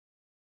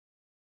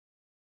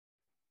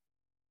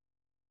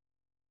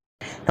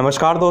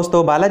नमस्कार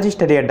दोस्तों, बालाजी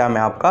स्टडी अड्डा में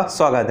आपका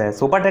स्वागत है।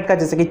 सुपर टेट का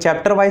जैसे कि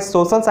चैप्टर वाइज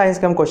सोशल साइंस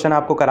के हम क्वेश्चन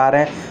आपको करा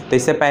रहे हैं। तो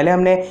इससे पहले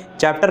हमने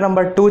चैप्टर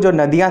नंबर 2 जो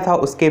नदियां था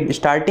उसके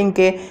स्टार्टिंग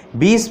के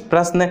 20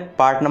 प्रश्न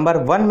पार्ट नंबर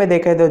 1 में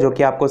देखे थे, जो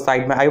कि आपको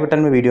साइड में आई बटन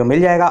में वीडियो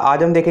मिल जाएगा।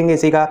 आज हम देखेंगे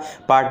इसी का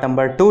पार्ट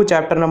नंबर 2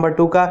 चैप्टर नंबर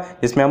 2 का,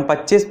 जिसमें हम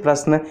 25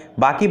 प्रश्न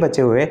बाकी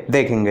बचे हुए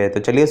देखेंगे। तो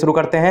चलिए शुरू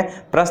करते हैं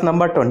प्रश्न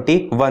नंबर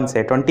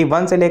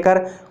 21 से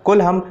लेकर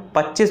कुल हम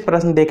 25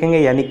 प्रश्न देखेंगे,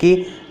 यानी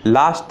कि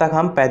लास्ट तक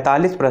हम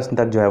 45 प्रश्न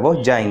तक जो है वो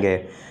जाएंगे।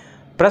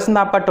 प्रश्न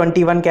आपका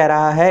 21 कह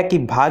रहा है कि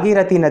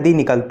भागीरथी नदी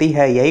निकलती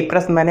है। यही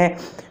प्रश्न मैंने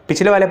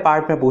पिछले वाले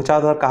पार्ट में पूछा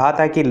था और कहा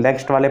था कि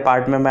नेक्स्ट वाले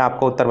पार्ट में मैं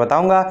आपको उत्तर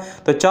बताऊंगा।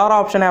 तो 4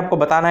 ऑप्शन है, आपको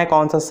बताना है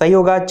कौन सा सही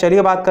होगा।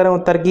 चलिए बात करें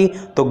उत्तर की,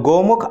 तो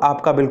गोमुख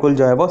आपका बिल्कुल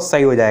जो है वो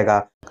सही हो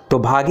जाएगा। तो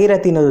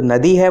भागीरथी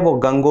नदी है वो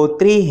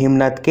गंगोत्री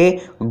हिमनद के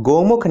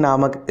गोमुख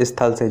नामक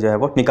स्थल से जो है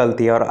वो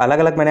निकलती है। और अलग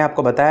अलग मैंने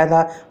आपको बताया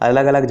था,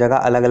 अलग अलग जगह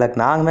अलग अलग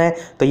नाम है।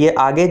 तो ये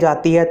आगे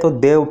जाती है तो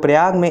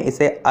देवप्रयाग में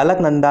इसे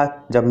अलकनंदा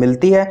जब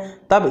मिलती है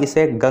तब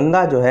इसे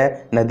गंगा जो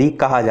है नदी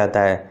कहा जाता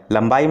है।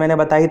 लंबाई मैंने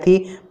बताई थी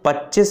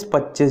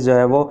 25-25 जो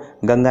है वो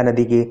गंगा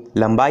नदी की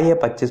लंबाई है,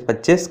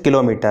 25-25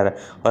 किलोमीटर।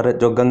 और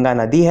जो गंगा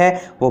नदी है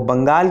वो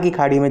बंगाल की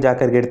खाड़ी में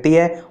जाकर गिरती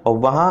है और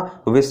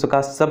वहाँ विश्व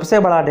का सबसे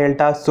बड़ा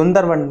डेल्टा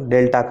सुंदरवन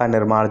डेल्टा का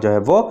निर्माण जो है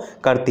वो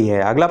करती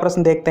है। अगला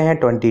प्रश्न देखते हैं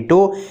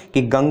 22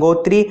 कि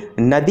गंगोत्री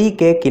नदी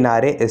के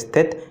किनारे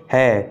स्थित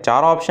है।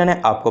 4 ऑप्शन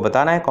है, आपको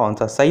बताना है कौन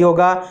सा सही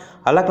होगा।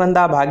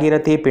 अलकनंदा,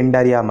 भागीरथी,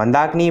 पिंडर या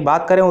मंदाकिनी।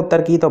 बात करें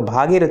उत्तर की तो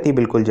भागीरथी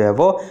बिल्कुल जो है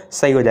वो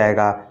सही हो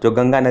जाएगा। जो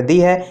गंगा नदी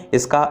है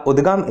इसका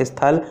उद्गम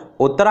स्थल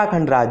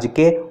उत्तराखंड राज्य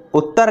के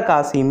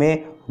उत्तरकाशी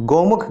में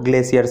गोमुख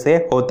ग्लेशियर से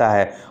होता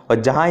है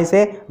और जहां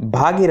इसे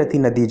भागीरथी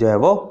नदी जो है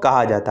वो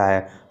कहा जाता है।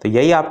 तो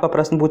यही आपका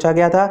प्रश्न पूछा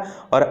गया था।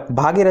 और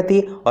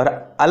भागीरथी और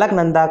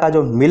अलकनंदा का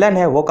जो मिलन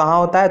है वो कहाँ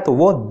होता है, तो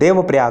वो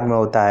देवप्रयाग में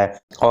होता है।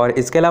 और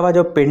इसके अलावा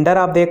जो पिंडर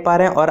आप देख पा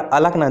रहे हैं और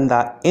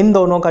अलकनंदा, इन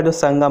दोनों का जो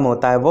संगम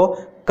होता है वो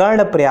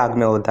कर्णप्रयाग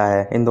में होता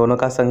है। इन दोनों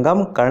का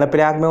संगम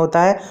कर्णप्रयाग में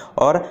होता है।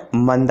 और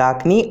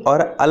मंदाकिनी और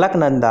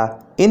अलकनंदा,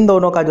 इन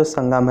दोनों का जो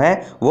संगम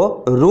है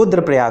वो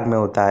रुद्रप्रयाग में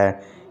होता है।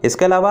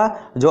 इसके अलावा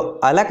जो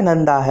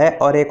अलकनंदा है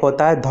और एक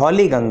होता है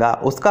धौली गंगा,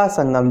 उसका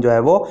संगम जो है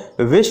वो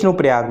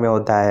विष्णुप्रयाग में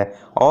होता है।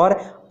 और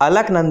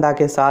अलकनंदा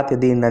के साथ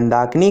यदि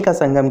मंदाकिनी का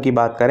संगम की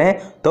बात करें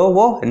तो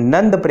वो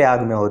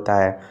नंदप्रयाग में होता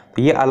है।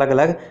 तो ये अलग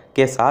अलग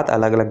के साथ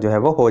अलग अलग जो है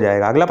वो हो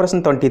जाएगा। अगला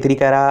प्रश्न 23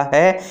 कह रहा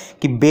है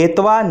कि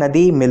बेतवा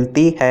नदी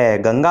मिलती है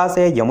गंगा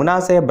से, यमुना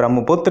से,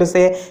 ब्रह्मपुत्र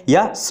से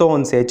या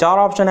सोन से। 4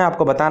 ऑप्शन है,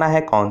 आपको बताना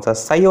है कौन सा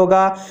सही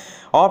होगा।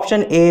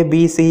 ऑप्शन ए,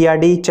 बी, सी या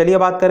डी। चलिए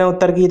बात करें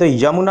उत्तर की, तो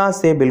यमुना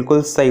से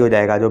बिल्कुल सही हो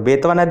जाएगा। जो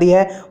बेतवा नदी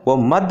है वो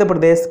मध्य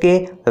प्रदेश के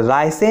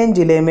रायसेन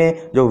जिले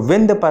में जो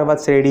विंध्य पर्वत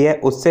श्रेणी है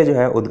उससे जो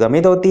है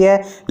उद्गमित होती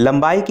है।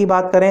 लंबाई की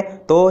बात करें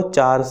तो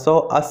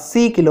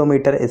 480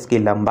 किलोमीटर इसकी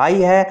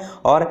लंबाई है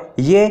और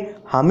ये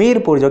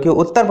हमीरपुर जो कि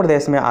उत्तर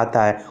प्रदेश में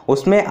आता है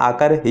उसमें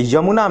आकर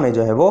यमुना में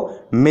जो है वो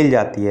मिल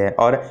जाती है।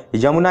 और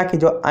यमुना की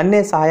जो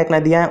अन्य सहायक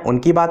नदियां हैं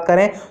उनकी बात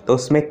करें तो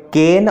उसमें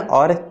केन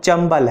और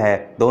चंबल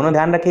है। दोनों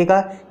ध्यान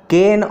रखिएगा,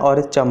 केन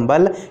और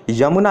चंबल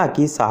यमुना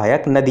की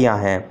सहायक नदियां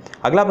हैं।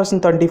 अगला प्रश्न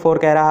 24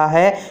 कह रहा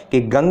है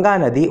कि गंगा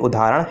नदी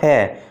उदाहरण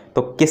है,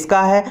 तो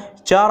किसका है।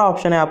 4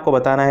 ऑप्शन है, आपको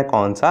बताना है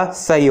कौन सा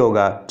सही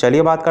होगा।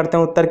 चलिए बात करते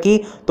हैं उत्तर की,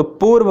 तो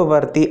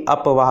पूर्ववर्ती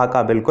अपवाह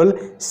का बिल्कुल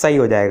सही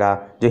हो जाएगा।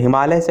 जो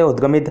हिमालय से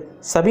उद्गमित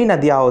सभी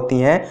नदियां होती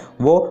हैं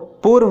वो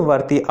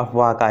पूर्ववर्ती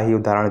अपवाह का ही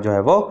उदाहरण जो है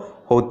वो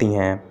होती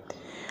हैं।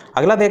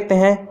 अगला देखते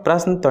हैं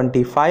प्रश्न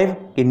 25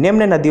 कि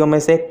निम्न नदियों में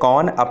से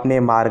कौन अपने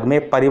मार्ग में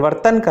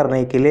परिवर्तन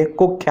करने के लिए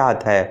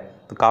कुख्यात है।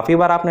 तो काफ़ी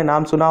बार आपने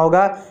नाम सुना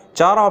होगा।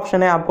 4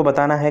 ऑप्शन है, आपको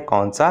बताना है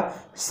कौन सा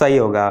सही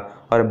होगा।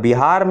 और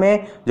बिहार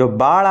में जो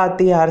बाढ़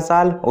आती है हर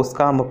साल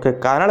उसका मुख्य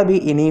कारण भी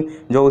इन्हीं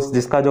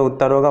जिसका जो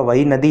उत्तर होगा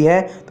वही नदी है।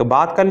 तो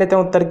बात कर लेते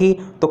हैं उत्तर की,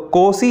 तो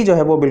कोसी जो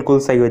है वो बिल्कुल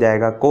सही हो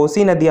जाएगा।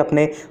 कोसी नदी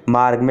अपने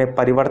मार्ग में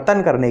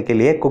परिवर्तन करने के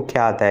लिए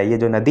कुख्यात है। ये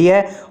जो नदी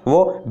है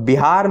वो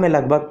बिहार में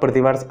लगभग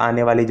प्रतिवर्ष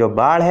आने वाली जो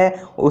बाढ़ है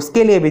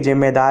उसके लिए भी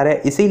जिम्मेदार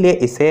है, इसीलिए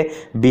इसे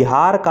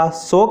बिहार का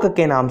शोक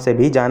के नाम से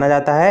भी जाना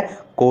जाता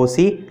है।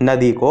 कोसी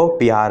नदी को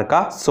बिहार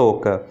का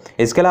शोक।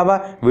 इसके अलावा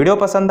वीडियो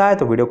पसंद आए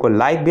तो वीडियो को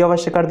लाइक भी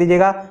अवश्य कर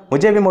दीजिएगा,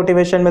 मुझे भी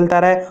मोटिवेशन मिलता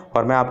रहे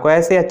और मैं आपको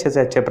ऐसे अच्छे से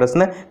अच्छे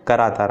प्रश्न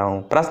कराता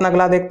रहूं। प्रश्न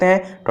अगला देखते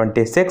हैं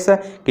 26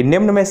 कि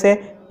निम्न में से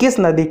किस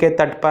नदी के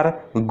तट पर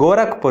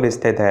गोरखपुर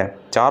स्थित है।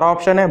 4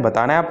 ऑप्शन है,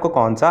 बताना है आपको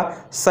कौन सा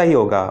सही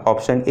होगा।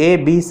 ऑप्शन ए,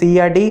 बी, सी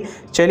या डी।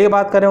 चलिए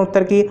बात करें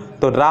उत्तर की,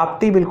 तो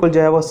राप्ती बिल्कुल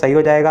जो है वो सही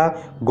हो जाएगा।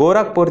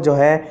 गोरखपुर जो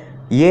है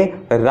ये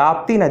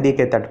राप्ती नदी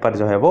के तट पर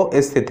जो है वो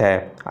स्थित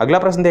है। अगला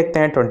प्रश्न देखते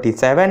हैं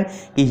 27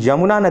 कि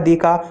यमुना नदी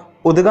का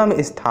उद्गम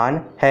स्थान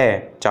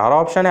है। 4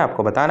 ऑप्शन है,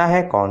 आपको बताना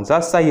है कौन सा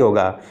सही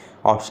होगा।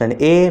 ऑप्शन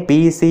ए,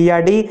 बी, सी या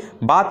डी।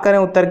 बात करें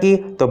उत्तर की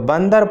तो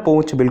बंदर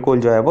पूंछ बिल्कुल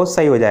जो है वो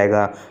सही हो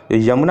जाएगा। जो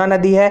यमुना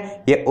नदी है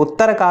ये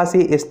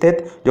उत्तरकाशी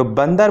स्थित जो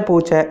बंदर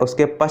पूंछ है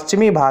उसके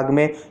पश्चिमी भाग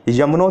में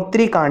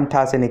यमुनोत्री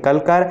कांठा से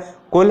निकलकर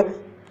कुल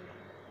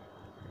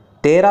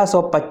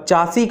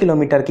 1385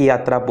 किलोमीटर की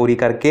यात्रा पूरी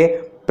करके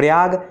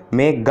प्रयाग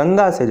में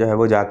गंगा से जो है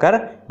वो जाकर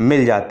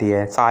मिल जाती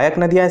है। सहायक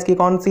नदियाँ इसकी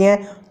कौन सी हैं?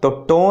 तो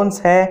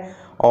टोंस है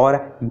और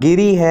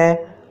गिरी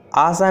है,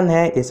 आसन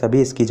है, ये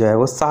सभी इसकी जो है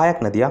वो सहायक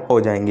नदियाँ हो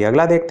जाएंगी।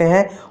 अगला देखते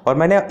हैं, और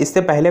मैंने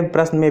इससे पहले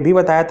प्रश्न में भी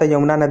बताया था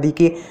यमुना नदी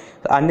की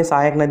अन्य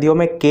सहायक नदियों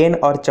में केन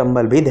और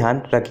चंबल भी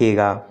ध्यान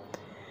रखिएगा।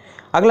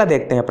 अगला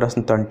देखते हैं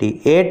प्रश्न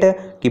 28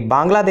 कि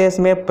बांग्लादेश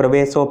में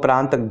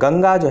प्रवेशोपरांत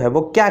गंगा जो है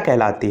वो क्या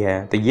कहलाती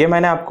है? तो ये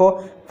मैंने आपको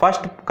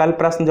फर्स्ट कल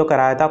प्रश्न जो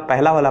कराया था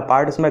पहला वाला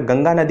पार्ट, उसमें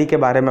गंगा नदी के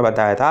बारे में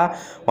बताया था।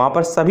 वहाँ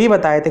पर सभी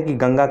बताए थे कि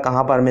गंगा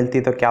कहाँ पर मिलती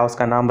है तो क्या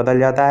उसका नाम बदल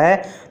जाता है।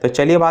 तो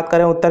चलिए बात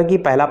करें उत्तर की।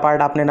 पहला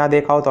पार्ट आपने ना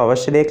देखा हो तो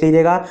अवश्य देख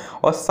लीजिएगा।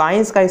 और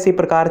साइंस का इसी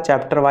प्रकार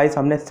चैप्टर वाइज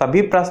हमने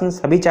सभी प्रश्न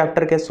सभी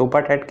चैप्टर के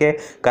सुपर टेट के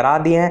करा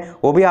दिए हैं।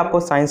 वो भी आपको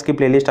साइंस की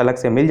प्लेलिस्ट अलग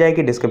से मिल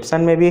जाएगी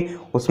डिस्क्रिप्शन में भी,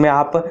 उसमें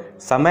आप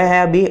समय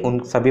है अभी उन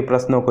सभी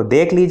प्रश्नों को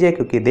देख लीजिए,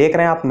 क्योंकि देख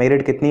रहे हैं आप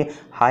मेरिट कितनी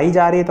हाई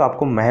जा रही है, तो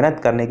आपको मेहनत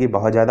करने की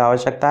बहुत ज़्यादा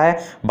आवश्यकता है।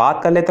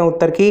 बात कर लेते हैं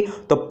उत्तर की,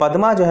 तो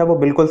पद्मा जो है वो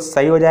बिल्कुल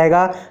सही हो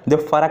जाएगा। जो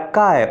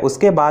फरक्का है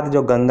उसके बाद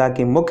जो गंगा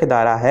की मुख्य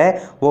धारा है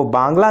वो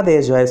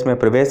बांग्लादेश जो है इसमें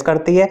प्रवेश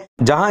करती है,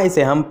 जहां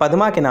इसे हम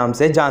पद्मा के नाम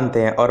से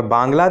जानते हैं। और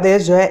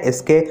बांग्लादेश जो है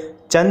इसके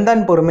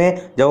चंदनपुर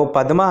में जो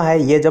पद्मा है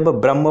ये जब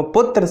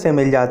ब्रह्मपुत्र से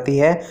मिल जाती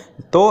है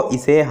तो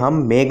इसे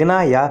हम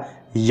मेघना या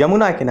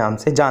यमुना के नाम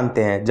से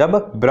जानते हैं,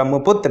 जब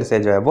ब्रह्मपुत्र से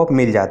जो है वो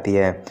मिल जाती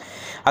है।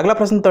 अगला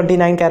प्रश्न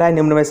 29 कह रहा है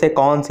निम्न में से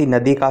कौन सी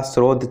नदी का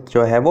स्रोत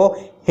जो है वो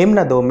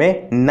हिमनदों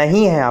में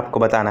नहीं है? आपको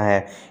बताना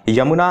है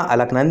यमुना,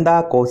 अलकनंदा,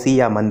 कोसी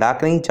या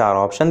मंदाकिनी। 4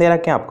 ऑप्शन दे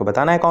रखे हैं, आपको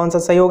बताना है कौन सा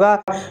सही होगा।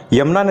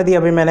 यमुना नदी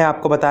अभी मैंने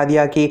आपको बता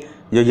दिया कि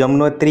जो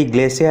यमुनोत्री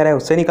ग्लेशियर है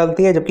उससे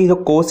निकलती है, जबकि जो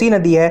कोसी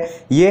नदी है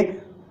ये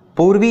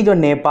पूर्वी जो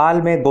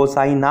नेपाल में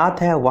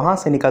गोसाईनाथ है वहाँ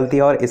से निकलती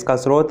है, और इसका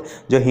स्रोत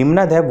जो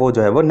हिमनद है वो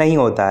जो है वो नहीं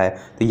होता है।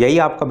 तो यही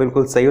आपका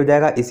बिल्कुल सही हो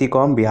जाएगा। इसी को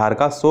हम बिहार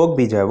का शोक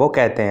भी जो है वो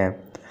कहते हैं।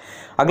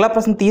 अगला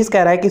प्रश्न 30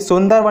 कह रहा है कि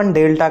सुंदरवन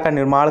डेल्टा का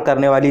निर्माण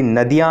करने वाली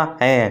नदियां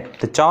हैं।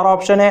 तो 4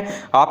 ऑप्शन है,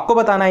 आपको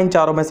बताना है इन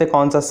चारों में से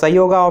कौन सा सही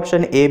होगा।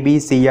 ऑप्शन ए, बी,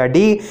 सी या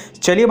डी।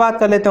 चलिए बात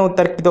कर लेते हैं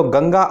उत्तर की। तो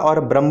गंगा और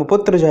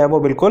ब्रह्मपुत्र जो है वो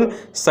बिल्कुल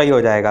सही हो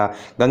जाएगा।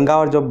 गंगा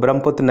और जो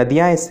ब्रह्मपुत्र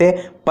नदियां हैं इससे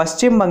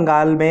पश्चिम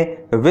बंगाल में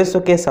विश्व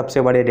के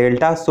सबसे बड़े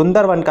डेल्टा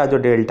सुंदरवन का जो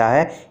डेल्टा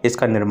है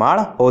इसका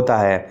निर्माण होता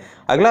है।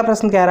 अगला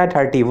प्रश्न कह रहा है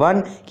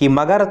 31 कि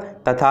मगर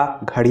तथा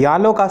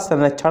घड़ियालों का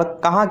संरक्षण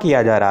कहाँ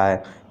किया जा रहा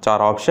है? 4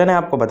 ऑप्शन है,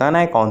 आपको बताना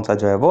है कौन सा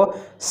जो है वो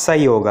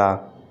सही होगा।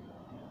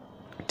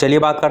 चलिए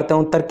बात करते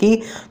हैं उत्तर की।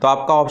 तो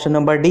आपका ऑप्शन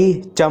नंबर डी,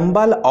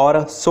 चंबल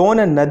और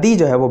सोन नदी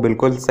जो है वो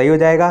बिल्कुल सही हो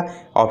जाएगा,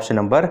 ऑप्शन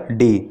नंबर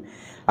डी।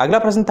 अगला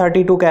प्रश्न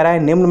 32 कह रहा है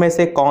निम्न में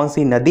से कौन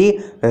सी नदी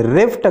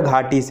रिफ्ट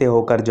घाटी से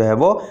होकर जो है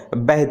वो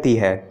बहती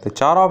है? तो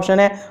 4 ऑप्शन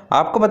है,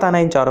 आपको बताना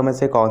है इन चारों में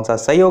से कौन सा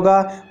सही होगा।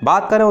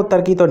 बात करें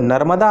उत्तर की तो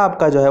नर्मदा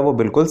आपका जो है वो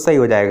बिल्कुल सही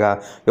हो जाएगा।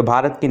 जो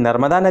भारत की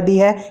नर्मदा नदी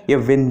है ये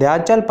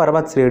विंध्याचल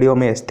पर्वत श्रेणियों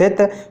में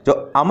स्थित जो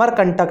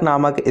अमरकंटक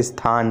नामक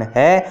स्थान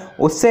है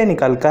उससे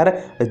निकलकर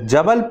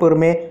जबलपुर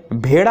में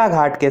भेड़ा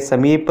घाट के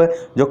समीप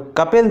जो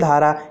कपिल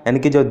धारा यानी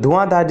कि जो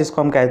धुआंधार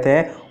जिसको हम कहते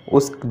हैं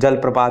उस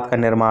जलप्रपात का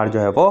निर्माण जो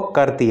है वो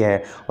करती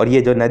है। और ये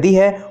जो नदी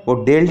है वो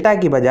डेल्टा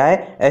की बजाय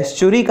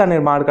एस्चुरी का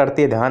निर्माण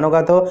करती है। ध्यान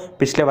होगा तो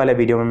पिछले वाले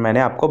वीडियो में मैंने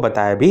आपको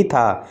बताया भी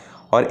था।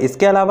 और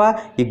इसके अलावा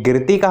ये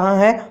गिरती कहाँ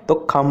है? तो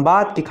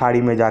खंबात की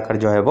खाड़ी में जाकर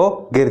जो है वो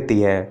गिरती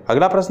है।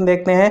 अगला प्रश्न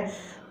देखते हैं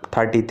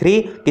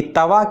 33 कि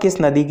तवा किस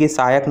नदी की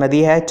सहायक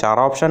नदी है? 4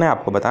 ऑप्शन है,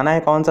 आपको बताना है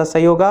कौन सा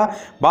सही होगा।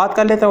 बात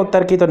कर लेते हैं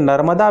उत्तर की तो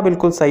नर्मदा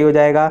बिल्कुल सही हो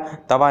जाएगा।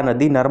 तवा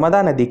नदी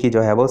नर्मदा नदी की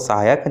जो है वो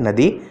सहायक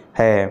नदी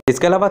है।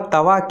 इसके अलावा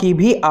तवा की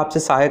भी आपसे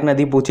सहायक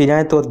नदी पूछी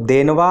जाए तो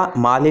देनवा,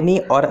 मालिनी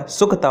और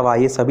सुख तवा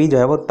ये सभी जो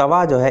है वो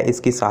तवा जो है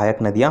इसकी सहायक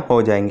नदियां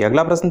हो जाएंगी।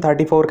 अगला प्रश्न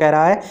 34 कह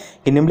रहा है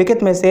कि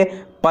निम्नलिखित में से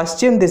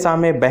पश्चिम दिशा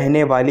में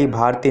बहने वाली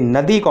भारतीय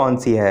नदी कौन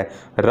सी है?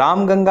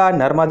 रामगंगा,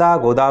 नर्मदा,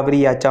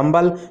 गोदावरी या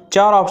चंबल।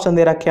 4 ऑप्शन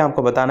दे रखे हैं,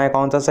 आपको बताना है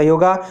कौन सा सही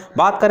होगा।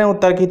 बात करें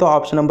उत्तर की तो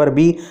ऑप्शन नंबर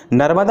बी,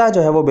 नर्मदा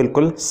जो है वो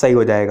बिल्कुल सही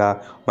हो जाएगा।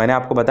 मैंने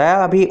आपको बताया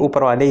अभी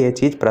ऊपर वाले ये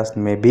चीज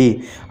प्रश्न में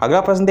भी।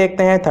 अगला प्रश्न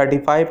देखते हैं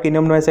 35 की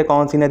निम्न में से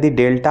कौन सी नदी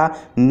डेल्टा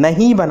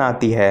नहीं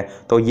बनाती है?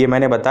 तो ये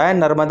मैंने बताया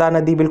नर्मदा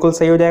नदी बिल्कुल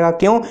सही हो जाएगा।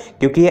 क्यों?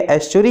 क्योंकि ये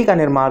एस्चुरी का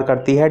निर्माण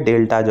करती है,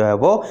 डेल्टा जो है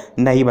वो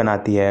नहीं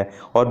बनाती है।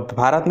 और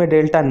भारत में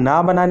डेल्टा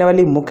ना बनाने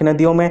वाली मुख्य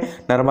नदियों में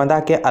नर्मदा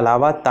के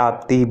अलावा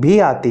ताप्ती भी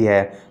आती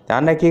है।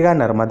 ध्यान रखिएगा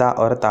नर्मदा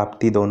और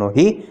ताप्ती दोनों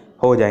ही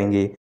हो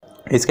जाएंगी।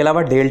 इसके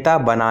अलावा डेल्टा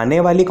बनाने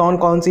वाली कौन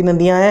कौन सी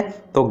नदियां हैं?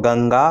 तो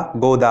गंगा,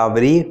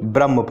 गोदावरी,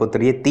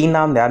 ब्रह्मपुत्र, ये 3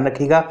 नाम ध्यान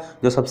रखिएगा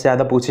जो सबसे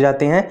ज़्यादा पूछे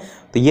जाते हैं।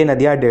 तो ये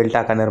नदियां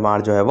डेल्टा का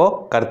निर्माण जो है वो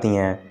करती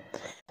हैं।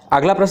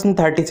 अगला प्रश्न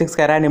 36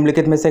 कह रहा है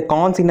निम्नलिखित में से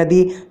कौन सी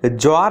नदी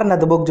ज्वार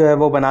नदबुक जो है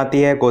वो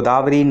बनाती है?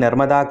 गोदावरी,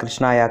 नर्मदा,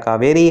 कृष्णा या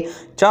कावेरी।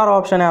 4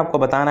 ऑप्शन है, आपको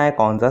बताना है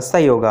कौन सा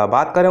सही होगा।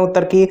 बात करें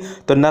उत्तर की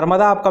तो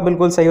नर्मदा आपका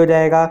बिल्कुल सही हो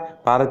जाएगा।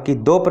 भारत की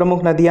 2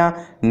 प्रमुख नदियां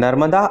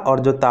नर्मदा और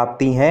जो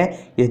ताप्ती हैं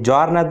ये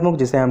ज्वार नदबुक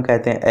जिसे हम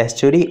कहते हैं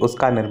एस्चुरी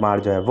उसका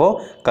निर्माण जो है वो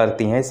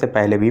करती हैं। इससे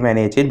पहले भी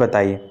मैंने ये चीज़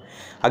बताई है।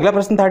 अगला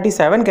प्रश्न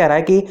 37 कह रहा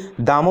है कि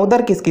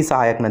दामोदर किसकी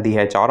सहायक नदी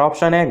है। 4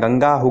 ऑप्शन है,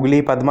 गंगा, हुगली,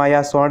 पद्मा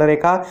या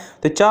स्वर्णरेखा।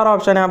 तो 4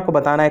 ऑप्शन है, आपको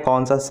बताना है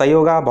कौन सा सही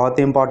होगा। बहुत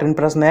ही इंपॉर्टेंट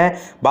प्रश्न है।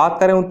 बात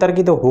करें उत्तर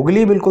की तो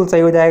हुगली बिल्कुल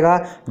सही हो जाएगा।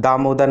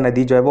 दामोदर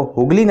नदी जो है वो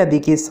हुगली नदी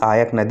की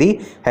सहायक नदी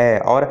है।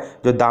 और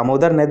जो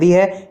दामोदर नदी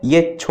है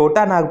ये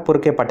छोटा नागपुर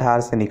के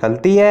पठार से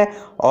निकलती है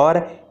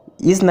और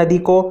इस नदी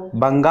को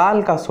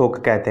बंगाल का शोक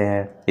कहते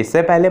हैं।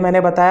 इससे पहले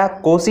मैंने बताया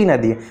कोसी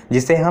नदी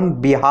जिसे हम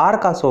बिहार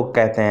का शोक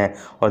कहते हैं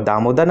और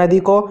दामोदर नदी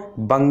को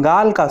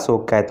बंगाल का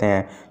शोक कहते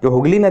हैं। जो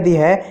हुगली नदी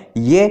है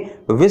ये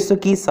विश्व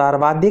की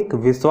सर्वाधिक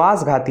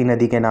विश्वासघाती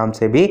नदी के नाम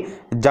से भी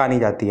जानी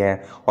जाती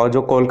है और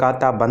जो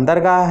कोलकाता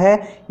बंदरगाह है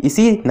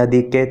इसी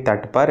नदी के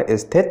तट पर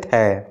स्थित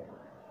है।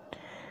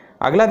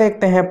 अगला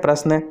देखते हैं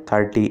प्रश्न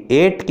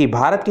 38 की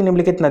भारत की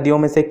निम्नलिखित नदियों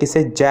में से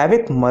किसे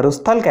जैविक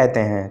मरुस्थल कहते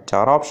हैं।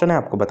 4 ऑप्शन है,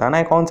 आपको बताना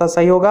है कौन सा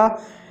सही होगा।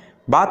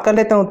 बात कर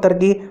लेते हैं उत्तर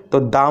की तो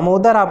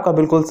दामोदर आपका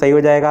बिल्कुल सही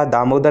हो जाएगा।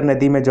 दामोदर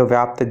नदी में जो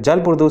व्याप्त जल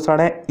प्रदूषण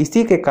है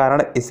इसी के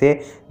कारण इसे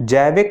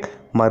जैविक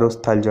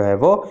मरुस्थल जो है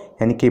वो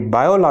यानी कि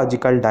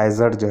बायोलॉजिकल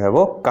डेजर्ट जो है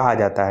वो कहा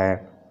जाता है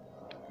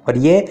और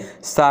ये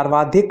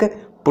सर्वाधिक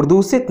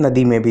प्रदूषित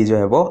नदी में भी जो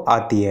है वो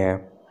आती है।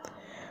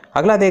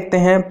 अगला देखते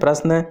हैं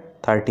प्रश्न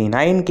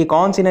 39 की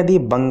कौन सी नदी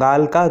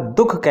बंगाल का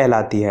दुख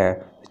कहलाती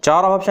है।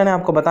 4 ऑप्शन है,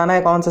 आपको बताना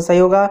है कौन सा सही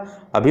होगा।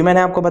 अभी मैंने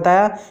आपको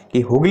बताया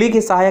कि हुगली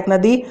की सहायक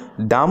नदी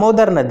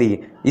दामोदर नदी,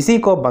 इसी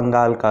को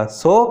बंगाल का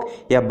शोक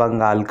या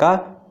बंगाल का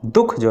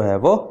दुख जो है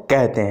वो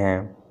कहते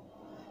हैं।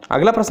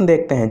 अगला प्रश्न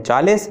देखते हैं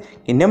 40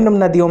 कि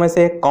निम्न नदियों में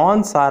से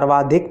कौन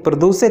सर्वाधिक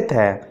प्रदूषित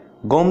है।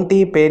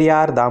 गोमती,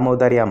 पेरियार,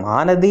 दामोदर या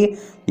महानदी।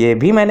 ये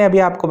भी मैंने अभी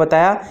आपको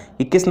बताया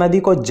कि किस नदी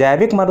को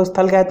जैविक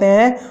मरुस्थल कहते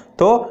हैं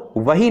तो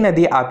वही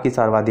नदी आपकी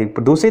सर्वाधिक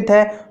प्रदूषित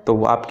है तो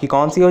वो आपकी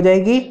कौन सी हो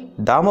जाएगी,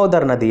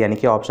 दामोदर नदी, यानी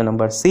कि ऑप्शन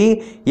नंबर सी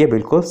ये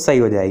बिल्कुल सही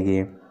हो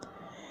जाएगी।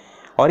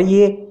 और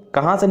ये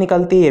कहाँ से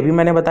निकलती है ये भी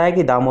मैंने बताया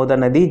कि दामोदर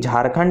नदी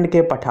झारखंड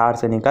के पठार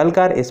से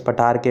निकलकर इस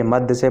पठार के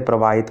मध्य से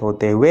प्रवाहित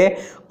होते हुए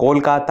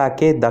कोलकाता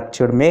के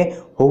दक्षिण में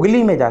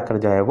हुगली में जाकर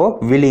जो है वो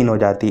विलीन हो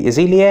जाती है,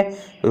 इसीलिए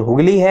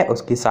हुगली है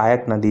उसकी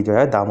सहायक नदी जो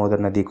है दामोदर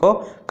नदी को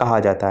कहा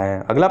जाता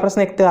है। अगला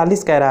प्रश्न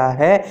 41 कह रहा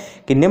है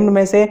कि निम्न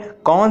में से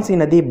कौन सी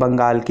नदी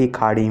बंगाल की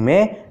खाड़ी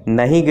में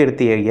नहीं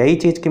गिरती है। यही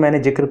चीज़ की मैंने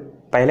जिक्र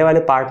पहले वाले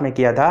पार्ट में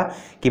किया था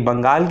कि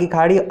बंगाल की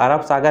खाड़ी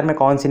अरब सागर में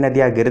कौन सी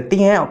नदियाँ गिरती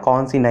हैं और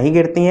कौन सी नहीं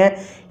गिरती हैं,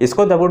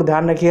 इसको जरूर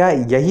ध्यान रखिएगा।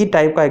 यही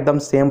टाइप का एकदम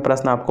सेम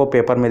प्रश्न आपको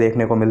पेपर में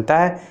देखने को मिलता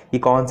है कि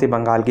कौन सी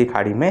बंगाल की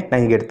खाड़ी में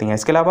नहीं गिरती हैं।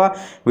 इसके अलावा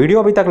वीडियो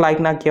अभी तक लाइक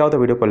ना किया हो तो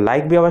वीडियो को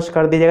लाइक भी अवश्य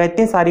कर दीजिएगा।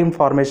 इतनी सारी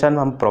इंफॉर्मेशन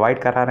हम प्रोवाइड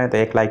करा रहे हैं तो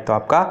एक लाइक तो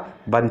आपका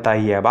बनता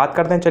ही है। बात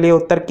करते हैं चलिए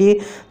उत्तर की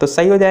तो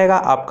सही हो जाएगा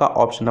आपका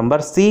ऑप्शन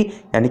नंबर सी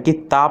यानी कि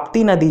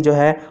ताप्ती नदी जो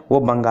है वो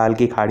बंगाल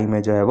की खाड़ी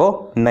में जो है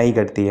वो नहीं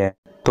गिरती है।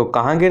 तो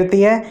कहाँ गिरती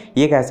है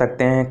ये कह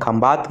सकते हैं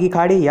खंबात की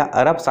खाड़ी या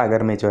अरब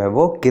सागर में जो है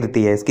वो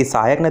गिरती है। इसकी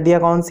सहायक नदियाँ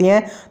कौन सी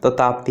हैं तो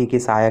ताप्ती की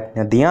सहायक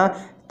नदियाँ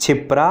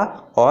छिप्रा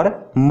और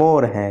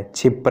मोर हैं।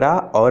 छिप्रा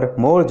और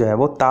मोर जो है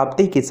वो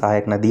ताप्ती की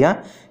सहायक नदियाँ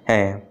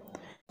हैं।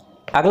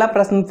 अगला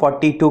प्रश्न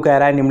 42 कह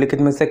रहा है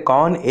निम्नलिखित में से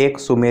कौन एक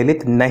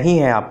सुमेलित नहीं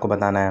है, आपको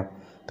बताना है।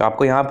 तो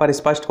आपको यहाँ पर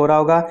स्पष्ट हो रहा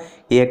होगा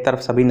कि एक तरफ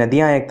सभी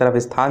नदियाँ एक तरफ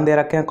स्थान दे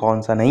रखे हैं,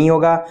 कौन सा नहीं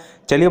होगा।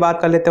 चलिए बात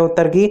कर लेते हैं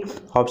उत्तर की।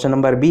 Option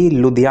number B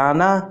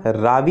Ludhiana,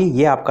 Ravi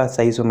ये आपका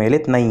सही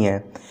सुमेलित नहीं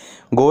है।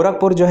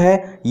 गोरखपुर जो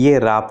है ये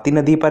राप्ती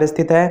नदी पर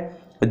स्थित है,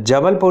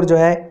 जबलपुर जो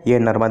है ये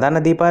नर्मदा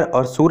नदी पर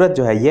और सूरत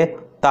जो है ये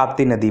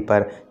ताप्ती नदी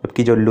पर,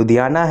 जबकि जो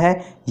लुधियाना है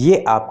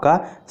ये आपका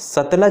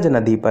सतलज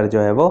नदी पर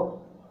जो है वो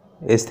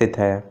स्थित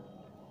है,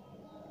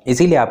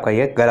 इसीलिए आपका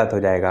ये गलत हो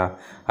जाएगा।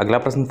 अगला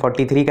प्रश्न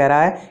 43 कह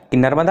रहा है कि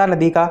नर्मदा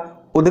नदी का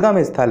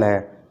उद्गम स्थल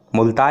है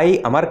मुल्ताई,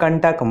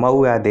 अमरकंटक,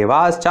 मऊ या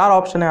देवास। 4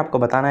 ऑप्शन है, आपको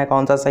बताना है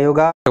कौन सा सही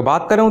होगा। तो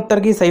बात करें उत्तर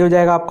की सही हो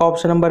जाएगा आपका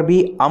ऑप्शन नंबर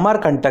बी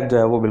अमरकंटक जो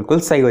है वो बिल्कुल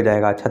सही हो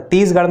जाएगा।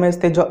 छत्तीसगढ़ में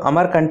स्थित जो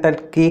अमरकंटक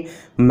की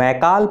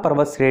मैकाल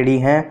पर्वत श्रेणी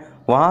है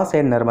वहां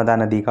से नर्मदा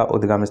नदी का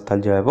उद्गम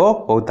स्थल जो है वो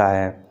होता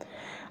है।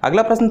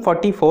 अगला प्रश्न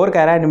 44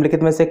 कह रहा है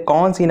निम्नलिखित में से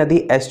कौन सी नदी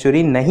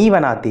एस्चुरी नहीं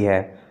बनाती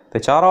है। तो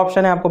 4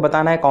 ऑप्शन है, आपको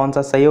बताना है कौन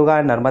सा सही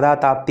होगा, नर्मदा,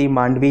 ताप्ती,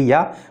 मांडवी या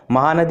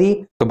महानदी।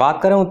 तो बात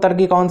करें उत्तर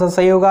की कौन सा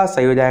सही होगा,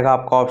 सही हो जाएगा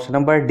आपका ऑप्शन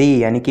नंबर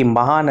डी यानी कि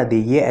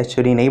महानदी। ये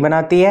एस्चुरी नहीं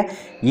बनाती है,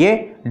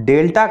 ये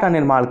डेल्टा का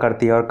निर्माण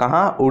करती है और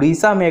कहाँ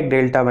उड़ीसा में एक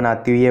डेल्टा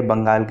बनाती हुई है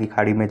बंगाल की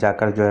खाड़ी में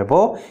जाकर जो है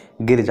वो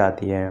गिर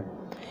जाती है।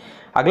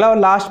 अगला और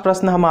लास्ट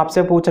प्रश्न हम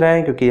आपसे पूछ रहे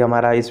हैं क्योंकि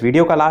हमारा इस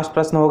वीडियो का लास्ट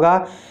प्रश्न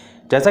होगा।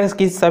 जैसा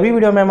कि सभी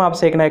वीडियो में हम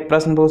आपसे एक ना एक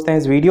प्रश्न पूछते हैं,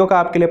 इस वीडियो का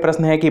आपके लिए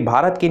प्रश्न है कि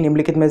भारत की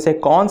निम्नलिखित में से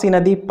कौन सी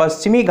नदी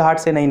पश्चिमी घाट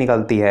से नहीं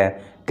निकलती है।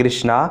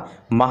 कृष्णा,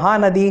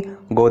 महानदी,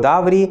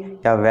 गोदावरी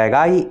या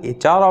वैगाई। ये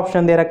 4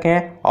 ऑप्शन दे रखे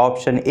हैं,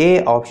 ऑप्शन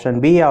ए, ऑप्शन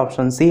बी या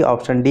ऑप्शन सी,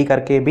 ऑप्शन डी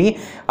करके भी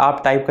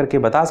आप टाइप करके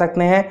बता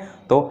सकते हैं।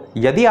 तो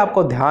यदि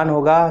आपको ध्यान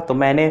होगा तो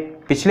मैंने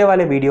पिछले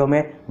वाले वीडियो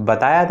में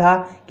बताया था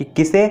कि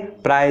किसे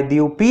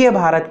प्रायद्वीपीय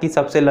भारत की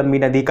सबसे लंबी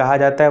नदी कहा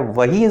जाता है,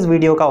 वही इस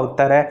वीडियो का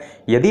उत्तर है।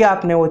 यदि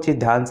आपने वो चीज़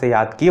ध्यान से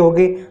याद की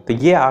होगी तो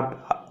ये आप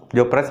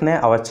जो प्रश्न है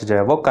अवश्य जो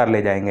है वो कर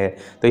ले जाएंगे।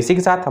 तो इसी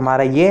के साथ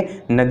हमारा ये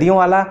नदियों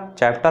वाला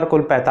चैप्टर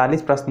कुल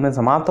 45 प्रश्न में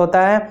समाप्त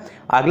होता है।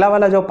 अगला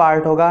वाला जो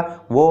पार्ट होगा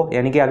वो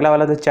यानी कि अगला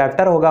वाला जो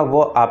चैप्टर होगा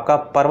वो आपका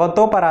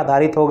पर्वतों पर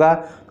आधारित होगा।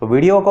 तो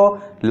वीडियो को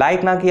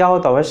लाइक ना किया हो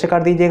तो अवश्य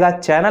कर दीजिएगा,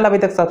 चैनल अभी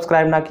तक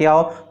सब्सक्राइब ना किया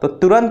हो तो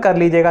तुरंत कर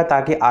लीजिएगा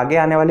ताकि आगे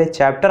आने वाले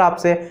चैप्टर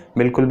आपसे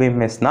बिल्कुल भी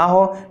मिस ना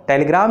हो।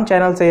 टेलीग्राम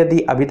चैनल से यदि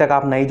अभी तक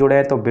आप नहीं जुड़े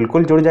हैं तो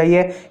बिल्कुल जुड़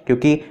जाइए,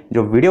 क्योंकि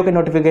जो वीडियो के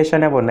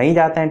नोटिफिकेशन है वो नहीं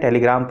जाते हैं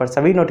टेलीग्राम पर,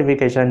 सभी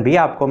नोटिफिकेशन भी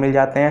आपको मिल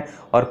जाते हैं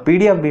और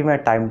PDF भी मैं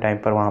टाइम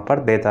पर वहाँ पर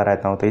देता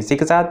रहता हूँ। तो इसी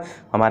के साथ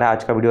हमारा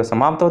आज का वीडियो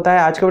समाप्त होता है।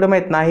 आज के वीडियो में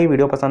इतना ही।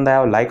 वीडियो पसंद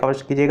आया और लाइक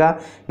अवश्य कीजिएगा,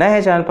 नए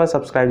हैं चैनल पर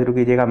सब्सक्राइब जरूर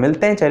कीजिएगा।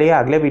 मिलते हैं चलिए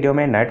अगले वीडियो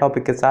में नए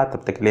टॉपिक के साथ,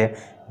 तब तक के लिए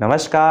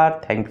नमस्कार।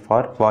 Thank you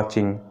for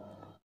watching.